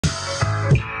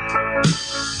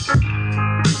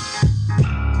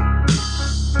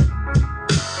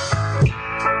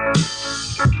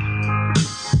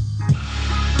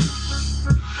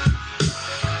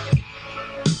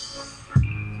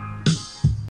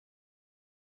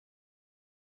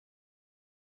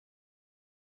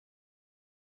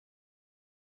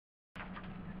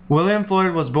William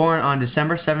Floyd was born on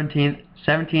December 17,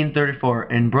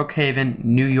 1734 in Brookhaven,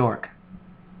 New York.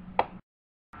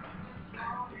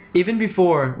 Even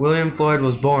before William Floyd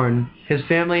was born, his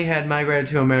family had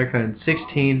migrated to America in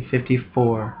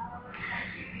 1654.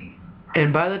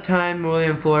 And by the time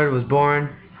William Floyd was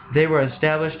born, they were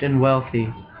established and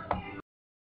wealthy.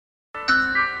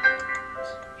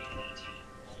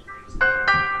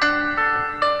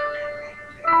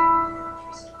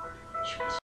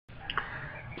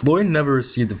 Floyd never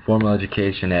received a formal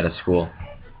education at a school.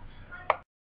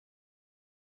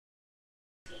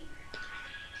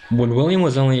 When William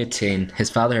was only 18,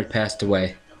 his father had passed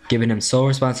away, giving him sole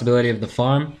responsibility of the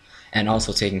farm and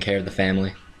also taking care of the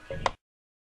family.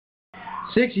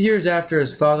 6 years after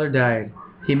his father died,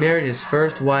 he married his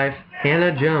first wife,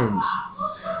 Hannah Jones,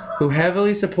 who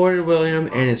heavily supported William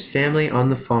and his family on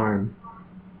the farm.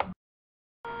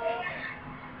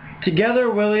 Together,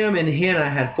 William and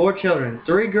Hannah had 4 children,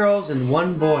 3 girls and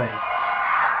 1 boy.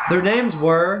 Their names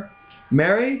were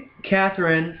Mary,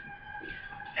 Catherine,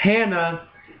 Hannah,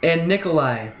 and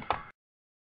Nikolai.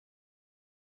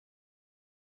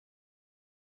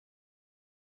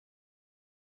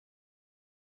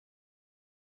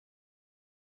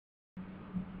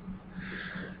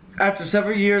 After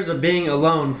several years of being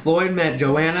alone, Floyd met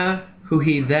Joanna, who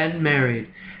he then married,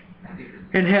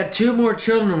 and had 2 more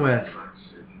children with.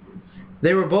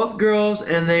 They were both girls,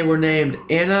 and they were named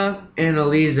Anna and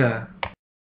Eliza.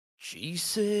 She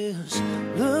says,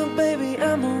 look baby,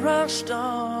 I'm a rock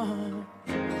star.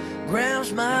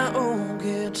 Grabs my old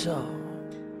guitar,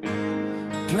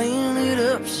 playing it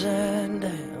upside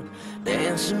down,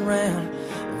 dancing around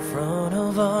in front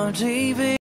of our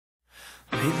TV.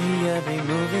 Lately every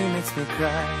movie makes me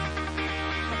cry,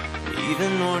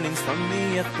 even warnings from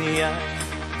the FBI.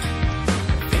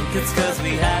 I think it's 'cause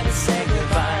we had to say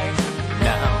goodbye.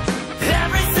 Now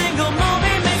every single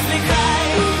movie makes me cry.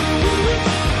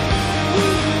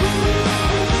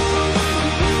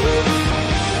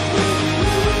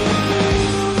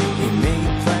 We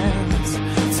made plans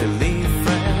to leave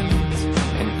friends,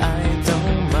 and I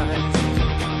don't mind.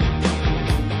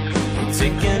 I'm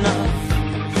taking off,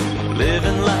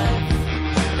 living life,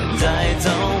 and I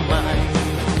don't mind.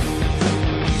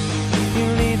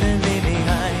 You're leaving me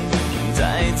behind, and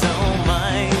I don't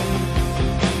mind.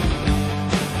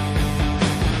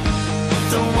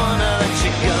 Don't wanna let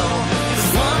you go,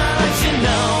 just wanna let you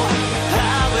know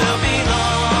I will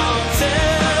belong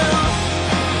till,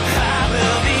 I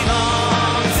will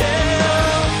belong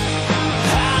till,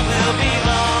 I will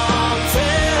belong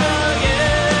till you.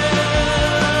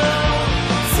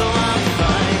 So I'm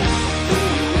fine.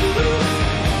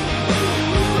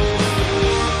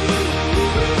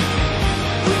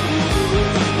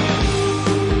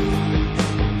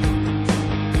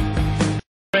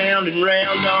 Round and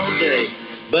round all day,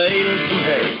 baling some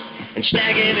hay and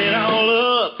stacking it all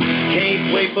up.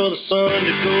 Can't wait for the sun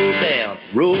to go down,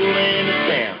 roll into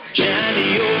town, shine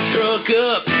the old truck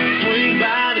up, swing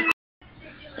by the...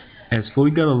 As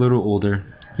Floyd got a little older,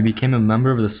 he became a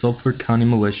member of the Suffolk County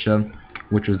Militia,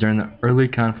 which was during the early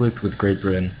conflict with Great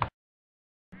Britain.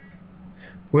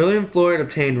 William Floyd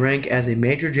obtained rank as a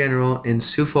Major General in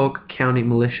Suffolk County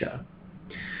Militia.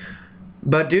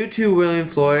 But due to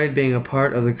William Floyd being a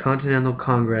part of the Continental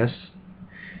Congress,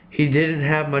 he didn't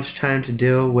have much time to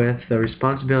deal with the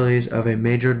responsibilities of a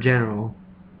Major General.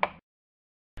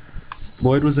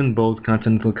 Floyd was in both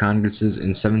Continental Congresses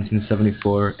in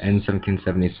 1774 and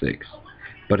 1776,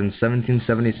 but in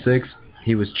 1776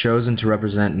 he was chosen to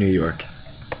represent New York.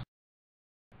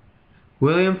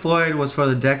 William Floyd was for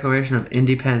the Declaration of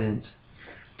Independence,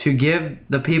 to give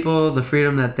the people the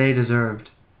freedom that they deserved.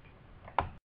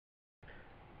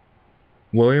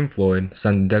 William Floyd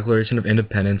signed the Declaration of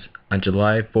Independence on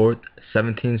July 4,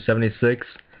 1776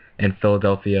 in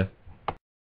Philadelphia.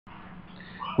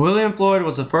 William Floyd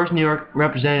was the first New York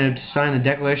representative to sign the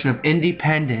Declaration of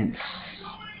Independence.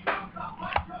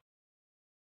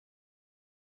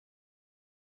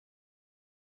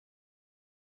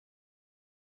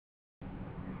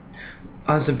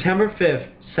 On September 5,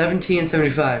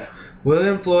 1775,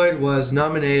 William Floyd was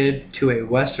nominated to a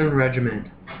Western Regiment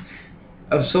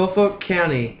of Suffolk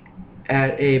County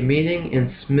at a meeting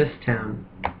in Smithtown.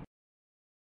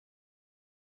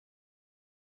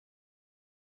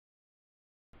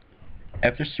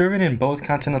 After serving in both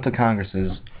Continental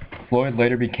Congresses, Floyd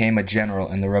later became a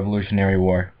general in the Revolutionary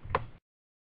War.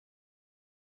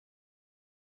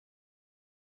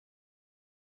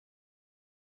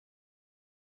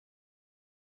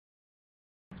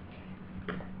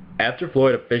 After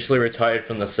Floyd officially retired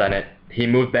from the Senate, he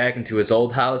moved back into his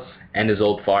old house and his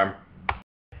old farm.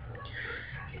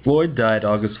 Floyd died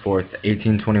August 4th,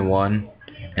 1821,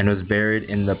 and was buried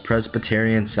in the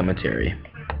Presbyterian Cemetery.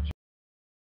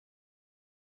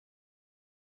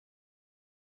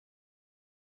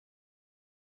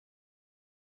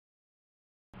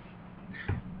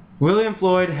 William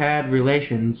Floyd had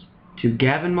relations to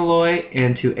Gavin Malloy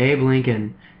and to Abe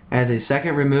Lincoln as a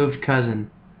second removed cousin.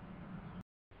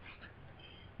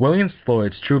 William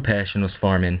Floyd's true passion was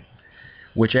farming,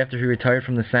 which after he retired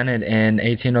from the Senate in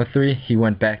 1803, he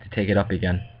went back to take it up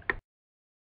again.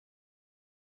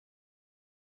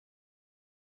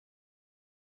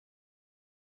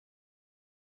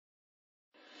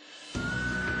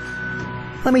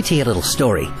 Let me tell you a little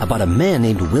story about a man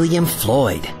named William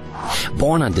Floyd.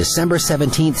 Born on December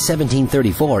 17,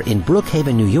 1734 in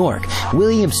Brookhaven, New York,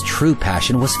 William's true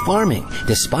passion was farming,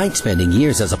 despite spending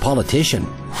years as a politician.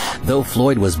 Though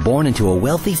Floyd was born into a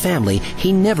wealthy family,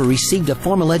 he never received a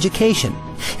formal education.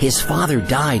 His father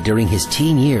died during his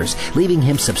teen years, leaving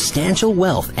him substantial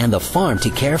wealth and the farm to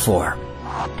care for.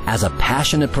 As a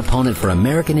passionate proponent for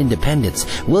American independence,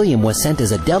 William was sent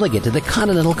as a delegate to the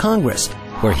Continental Congress,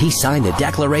 where he signed the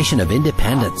Declaration of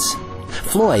Independence.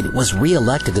 Floyd was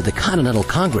re-elected to the Continental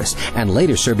Congress and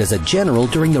later served as a general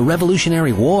during the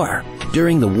Revolutionary War.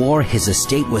 During the war, his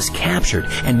estate was captured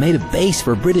and made a base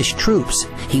for British troops.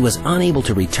 He was unable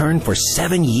to return for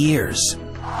 7 years.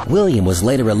 William was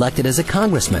later elected as a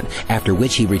congressman, after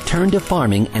which he returned to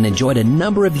farming and enjoyed a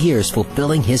number of years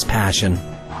fulfilling his passion.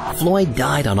 Floyd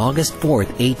died on August 4,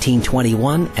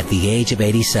 1821 at the age of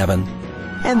 87.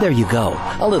 And there you go,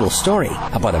 a little story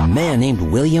about a man named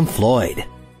William Floyd.